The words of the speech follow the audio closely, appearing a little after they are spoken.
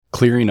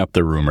Clearing up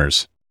the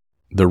rumors.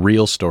 The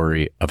real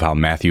story of how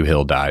Matthew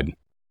Hill died.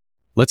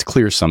 Let's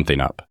clear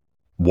something up.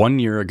 1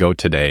 year ago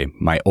today,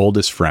 my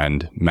oldest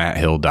friend, Matt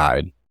Hill,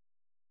 died.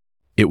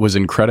 It was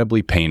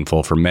incredibly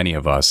painful for many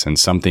of us, and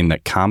something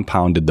that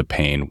compounded the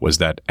pain was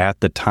that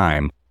at the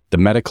time, the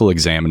medical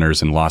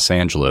examiners in Los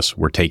Angeles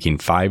were taking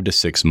 5 to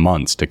 6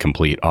 months to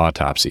complete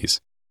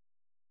autopsies.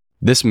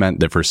 This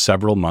meant that for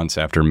several months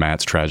after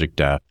Matt's tragic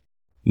death,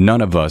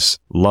 none of us,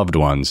 loved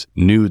ones,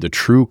 knew the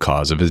true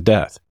cause of his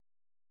death.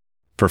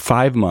 For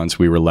 5 months,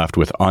 we were left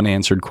with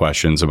unanswered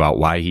questions about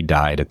why he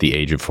died at the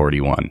age of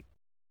 41.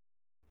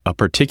 A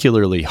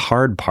particularly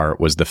hard part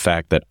was the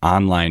fact that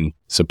online,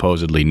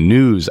 supposedly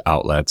news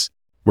outlets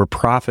were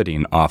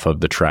profiting off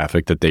of the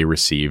traffic that they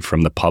received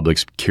from the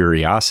public's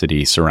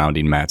curiosity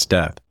surrounding Matt's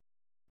death.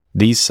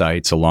 These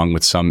sites, along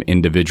with some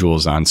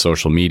individuals on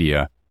social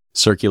media,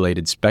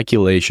 circulated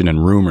speculation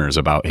and rumors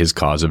about his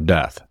cause of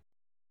death.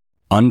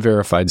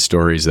 Unverified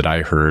stories that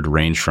I heard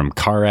ranged from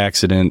car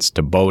accidents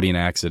to boating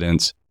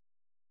accidents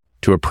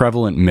to a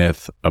prevalent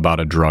myth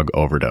about a drug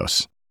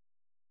overdose.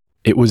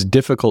 It was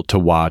difficult to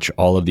watch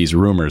all of these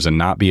rumors and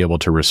not be able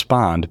to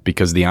respond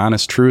because the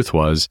honest truth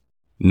was,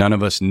 none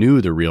of us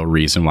knew the real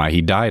reason why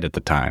he died at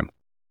the time.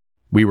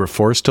 We were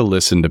forced to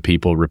listen to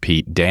people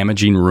repeat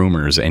damaging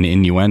rumors and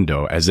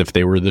innuendo as if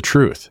they were the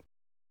truth.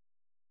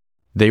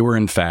 They were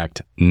in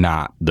fact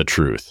not the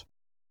truth.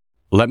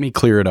 Let me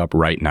clear it up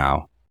right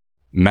now.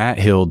 Matt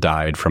Hill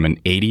died from an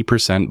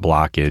 80%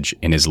 blockage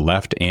in his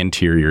left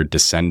anterior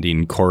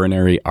descending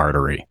coronary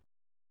artery.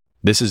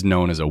 This is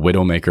known as a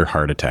widowmaker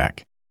heart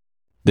attack.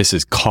 This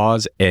is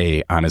cause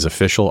A on his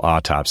official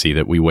autopsy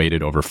that we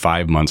waited over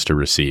 5 months to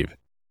receive.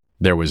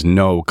 There was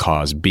no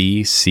cause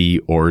B, C,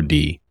 or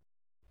D.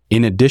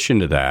 In addition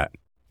to that,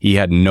 he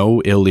had no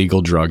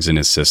illegal drugs in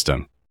his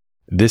system.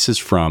 This is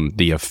from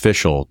the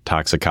official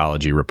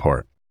toxicology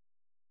report.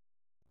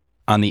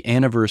 On the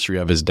anniversary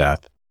of his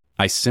death,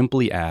 I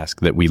simply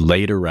ask that we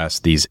lay to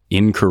rest these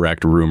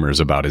incorrect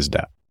rumors about his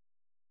death.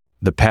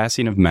 The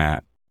passing of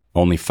Matt,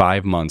 only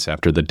 5 months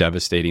after the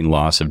devastating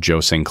loss of Joe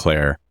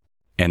Sinclair,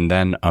 and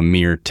then a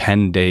mere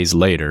 10 days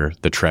later,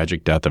 the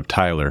tragic death of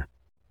Tyler,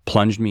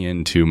 plunged me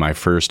into my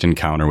first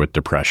encounter with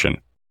depression.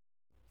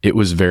 It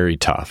was very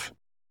tough.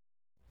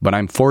 But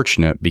I'm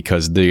fortunate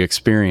because the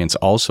experience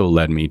also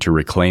led me to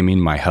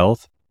reclaiming my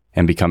health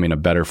and becoming a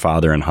better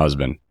father and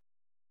husband.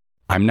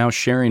 I'm now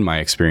sharing my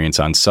experience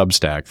on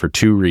Substack for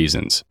 2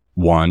 reasons.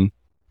 1,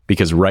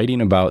 because writing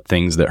about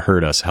things that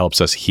hurt us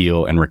helps us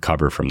heal and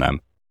recover from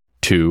them.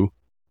 2,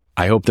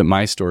 I hope that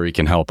my story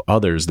can help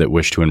others that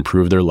wish to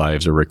improve their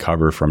lives or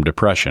recover from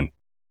depression.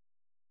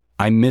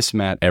 I miss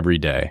Matt every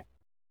day,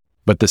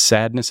 but the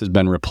sadness has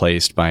been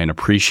replaced by an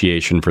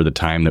appreciation for the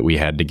time that we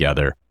had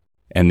together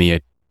and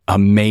the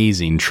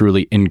amazing,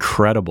 truly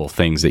incredible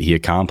things that he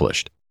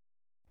accomplished.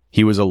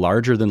 He was a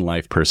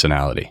larger-than-life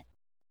personality.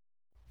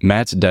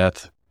 Matt's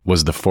death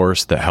was the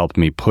force that helped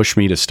me push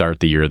me to start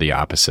the year the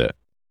opposite.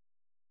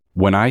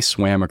 When I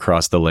swam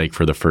across the lake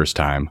for the first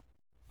time,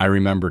 I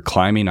remember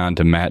climbing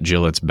onto Matt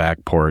Gillett's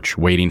back porch,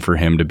 waiting for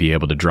him to be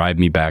able to drive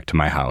me back to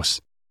my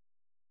house.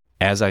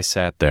 As I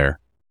sat there,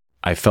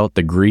 I felt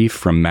the grief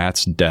from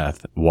Matt's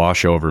death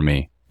wash over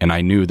me, and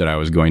I knew that I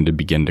was going to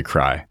begin to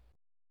cry.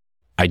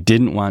 I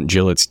didn't want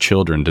Gillett's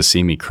children to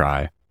see me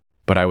cry,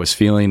 but I was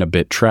feeling a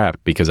bit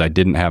trapped because I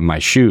didn't have my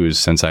shoes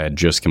since I had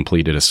just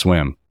completed a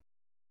swim.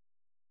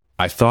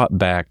 I thought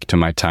back to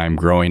my time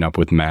growing up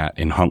with Matt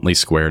in Huntley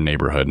Square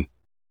neighborhood.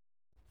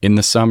 In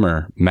the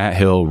summer, Matt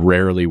Hill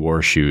rarely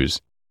wore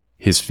shoes.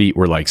 His feet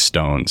were like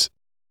stones.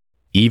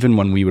 Even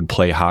when we would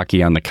play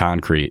hockey on the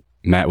concrete,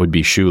 Matt would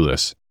be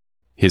shoeless,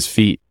 his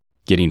feet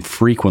getting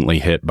frequently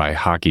hit by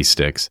hockey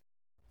sticks,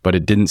 but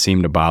it didn't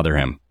seem to bother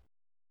him.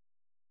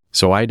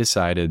 So I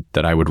decided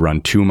that I would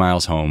run 2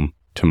 miles home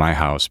to my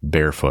house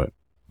barefoot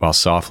while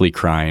softly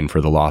crying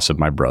for the loss of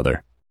my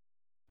brother.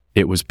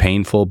 It was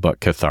painful but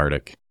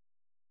cathartic.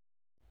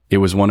 It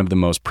was one of the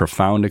most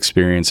profound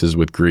experiences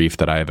with grief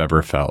that I have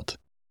ever felt.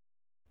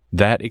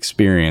 That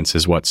experience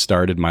is what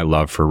started my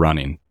love for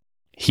running.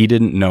 He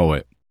didn't know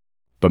it,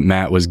 but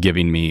Matt was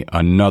giving me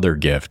another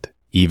gift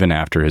even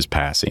after his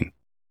passing.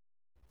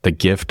 The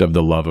gift of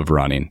the love of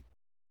running.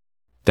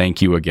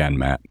 Thank you again,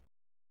 Matt.